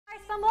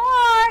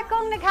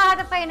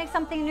naghahanap kayo ng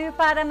something new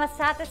para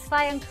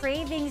masatisfy ang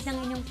cravings ng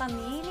inyong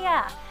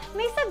pamilya,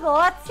 may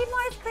sagot si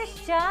Mars Kris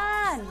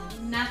dyan.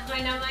 Nako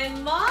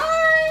naman,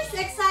 Mars!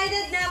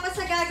 Excited na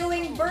ako sa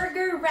gagawing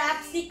burger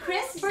wraps ni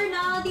Kris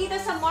Bernal dito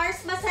sa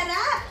Mars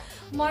Masarap.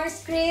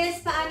 Mars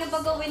Kris, paano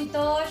ba gawin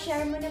to?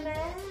 Share mo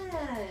naman.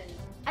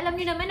 Alam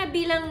niyo naman na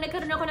bilang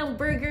nagkaroon ako ng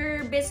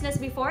burger business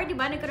before, di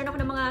ba? Nagkaroon ako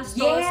ng mga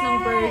stalls ng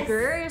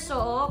burger.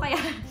 So, kaya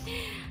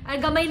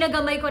gamay na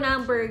gamay ko na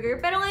ang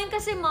burger. Pero ngayon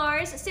kasi,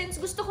 Mars, since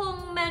gusto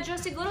kong medyo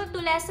siguro to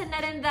lessen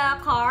na rin the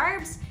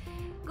carbs,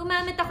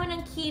 gumamit ako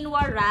ng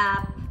quinoa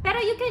wrap. Pero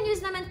you can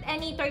use naman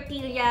any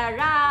tortilla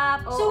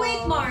wrap. So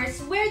wait, Mars,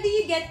 where do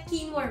you get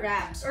quinoa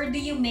wraps? Or do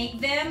you make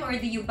them? Or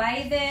do you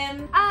buy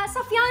them?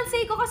 Sa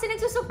fiancé ko kasi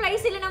nagsusupply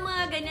sila ng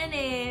mga ganyan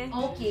eh.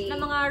 Okay. Ng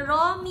mga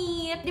raw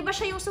meat. Di ba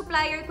siya yung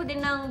supplier ko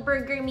din ng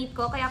burger meat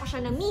ko? Kaya ako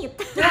siya na meat.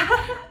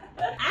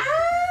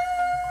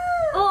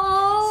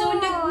 Oo! So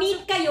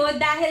nag-meet kayo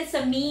dahil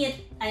sa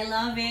meat. I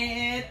love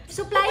it!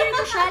 Supplier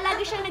ko siya.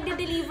 Lagi siya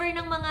nagde-deliver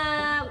ng mga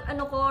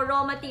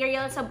raw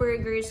material sa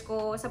burgers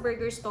ko, sa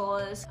burger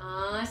stalls.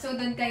 So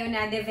doon kayo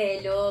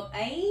na-develop.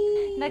 Ay!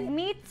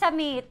 Nag-meet sa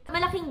meat.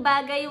 Malaking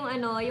bagay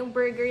yung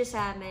burger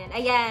sa amin.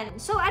 Ayan.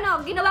 So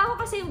ginawa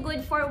ko kasi yung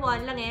good for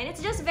one lang yan. It's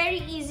just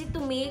very easy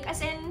to make.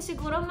 As in,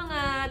 siguro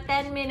mga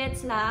 10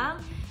 minutes lang.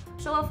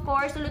 So of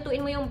course,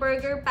 lulutuin mo yung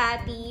burger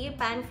patty,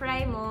 pan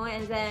fry mo,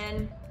 and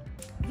then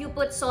you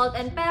put salt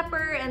and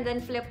pepper, and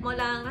then flip mo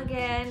lang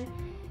again.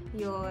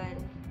 Yun.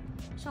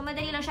 So,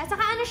 madali lang siya.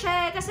 Saka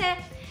siya, kasi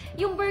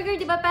yung burger,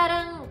 di ba,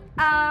 parang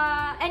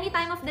any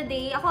time of the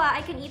day, ako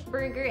I can eat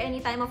burger any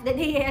time of the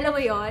day. Alam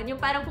mo yon,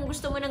 yung parang kung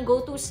gusto mo ng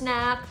go-to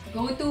snack.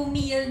 Go-to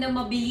meal na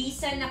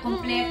mabilisan, na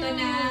kompleto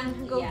na.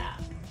 Yeah.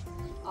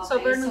 Okay,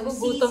 sobrang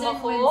nagugutom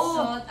ako. With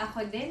salt, ako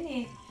din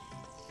eh.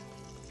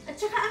 At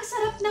saka ang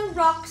sarap ng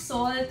rock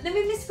salt.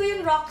 Namimiss ko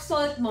yung rock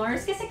salt,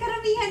 Mars. Kasi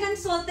karamihan ng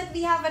salt that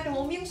we have at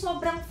home, yung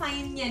sobrang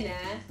fine niya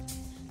na.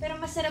 Pero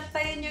masarap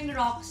pa rin yung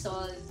rock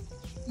salt.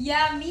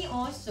 Yummy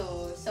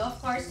also. So of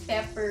course,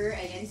 pepper.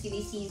 Ayan,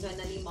 sini-season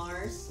na ni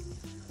Mars.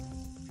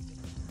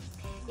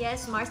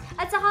 Yes, Mars.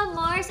 At saka,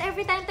 Mars,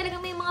 every time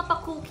talaga may mga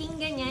pa-cooking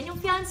ganyan. Yung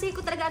fiancé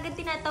ko talaga agad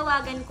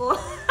tinatawagan ko.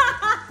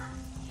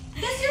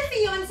 Does your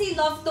fiancé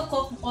love to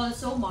cook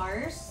also,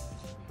 Mars?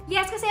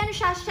 Yes, kasi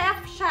chef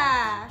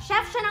siya.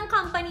 Chef siya ng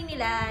company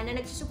nila na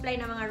nagsusupply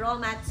ng mga raw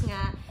mats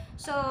nga.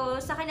 So,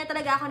 sa kanya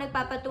talaga ako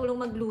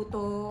nagpapatulong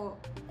magluto.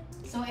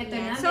 So, ito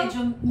na,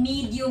 medyo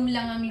medium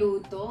lang ang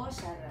luto.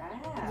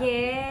 Sarap.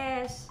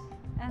 Yes.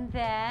 And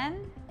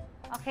then,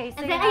 okay, so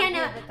and then, ayan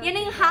na, yan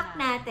na yung hack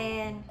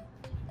natin.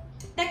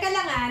 Teka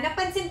lang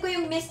napansin ko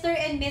yung Mr.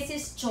 and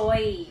Mrs.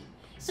 Choi.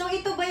 So,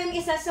 ito ba yung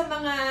isa sa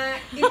mga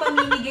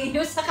ipamimigay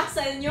nyo sa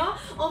kasal nyo?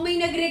 O may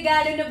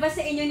nagregalo na ba sa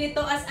inyo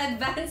nito as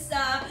advance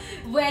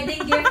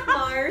wedding gift,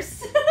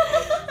 Mars?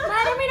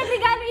 Parang may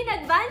nagregalo in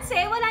advance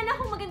eh. Wala na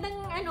akong magandang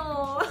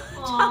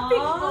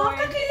shopping board.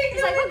 Kakilig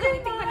na rin.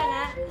 Gamitin ko na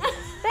nga.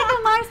 Teka,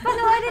 Mars,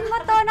 panoorin mo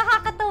to.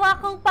 Nakakatuwa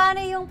kung paano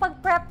yung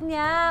pag-prep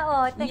niya.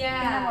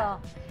 Tingnan mo.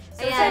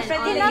 So, syempre,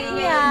 nilagay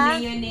niya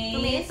mayonnaise.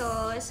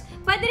 Tomatoes.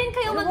 Pwede rin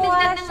kayo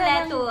magdagdag ng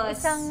lettuce.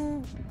 Isang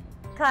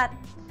cut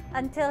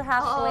until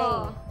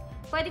halfway.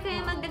 Pwede kayo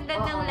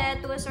magdagdag ng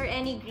lettuce or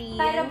any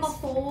greens. Para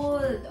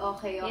ma-fold.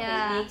 Okay,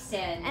 makes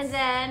sense. And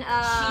then,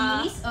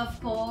 cheese, of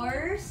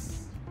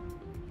course.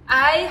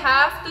 I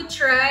have to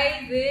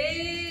try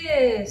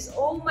this!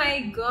 Oh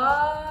my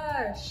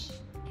gosh!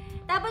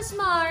 Tapos,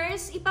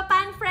 Mars,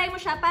 ipa-pan fry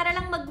mo siya para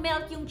lang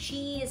mag-melt yung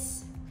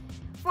cheese.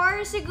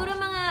 For siguro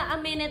mga a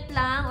minute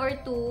lang or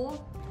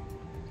 2.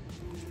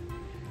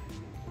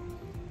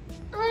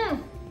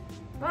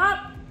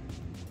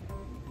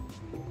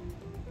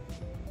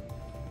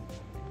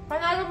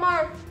 Panalo,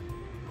 Mars!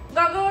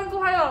 Gagawin ko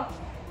kayo!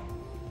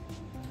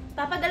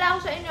 Papadala ako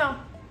sa inyo.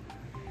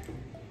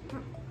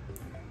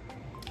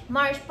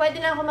 Mars, pwede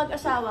na ako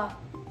mag-asawa.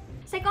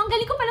 Say ko, ang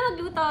galing ko pala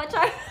magluto.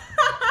 Char.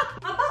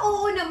 Aba,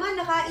 oo naman.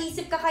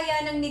 Nakaisip ka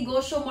kaya ng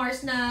negosyo,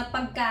 Mars, na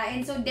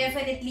pagkain. So,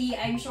 definitely,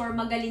 I'm sure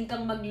magaling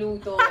kang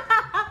magluto.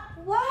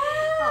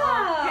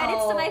 Wow!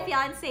 Credits to my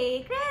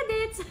fiancé.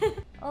 Credits!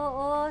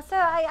 Oo. So,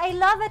 I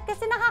love it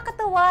kasi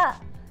nakakatuwa.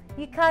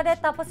 You cut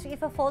it, tapos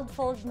ipa-fold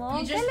mo.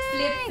 You just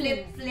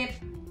flip.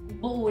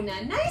 Buo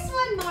na. Nice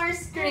one,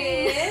 Mars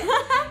Kris!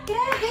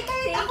 Grabe,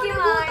 kahit ako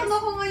nagutom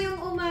ako ngayong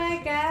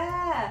umaga.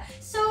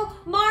 So,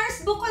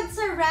 Mars, bukod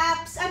sa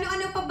wraps,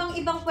 ano-ano pa bang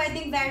ibang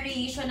pwedeng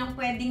variation ang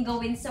pwedeng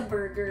gawin sa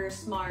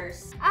burgers,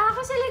 Mars?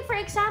 Kasi like for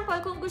example,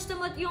 kung gusto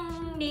mo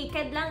yung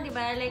naked lang, di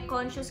ba? Like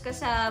conscious ka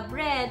sa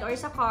bread or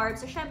sa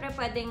carbs, so syempre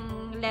pwedeng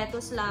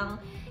lettuce lang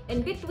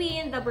in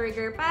between the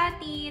burger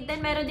patty.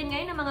 Then meron din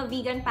ngayon ng mga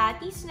vegan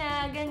patties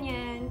na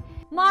ganyan.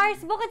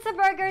 Mars, bukod sa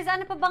burgers,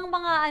 ano pa bang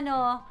mga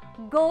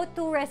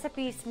go-to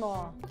recipes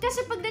mo?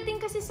 Kasi pagdating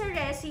kasi sa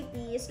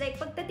recipes, like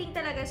pagdating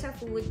talaga sa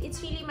food,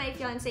 it's really my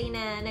fiancé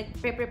na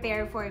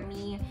nag-prepare for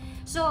me.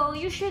 So,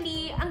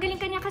 usually, ang galing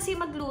kanya kasi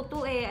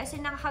magluto eh. As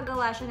in,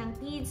 nakakagawa siya ng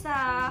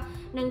pizza,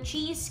 ng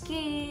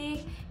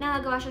cheesecake,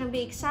 nakagawa siya ng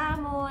baked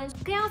salmon.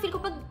 Kaya feel ko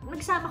pag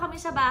nagsama kami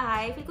sa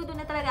bahay, feel ko doon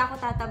na talaga ako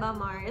tataba,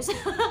 Mars.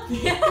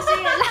 Kasi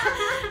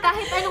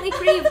kahit anong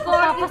i-crave ko.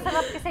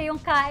 Mapapasarap kasi yung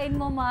kain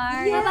mo,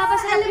 Mars. Yeah,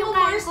 Mapapasarap alam yung mo,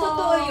 Mars, kain ko.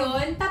 totoo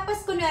yun. Tapos,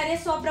 kunwari,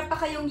 sobra pa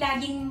kayong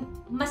laging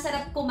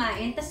masarap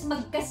kumain, tapos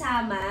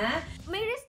magkasama. May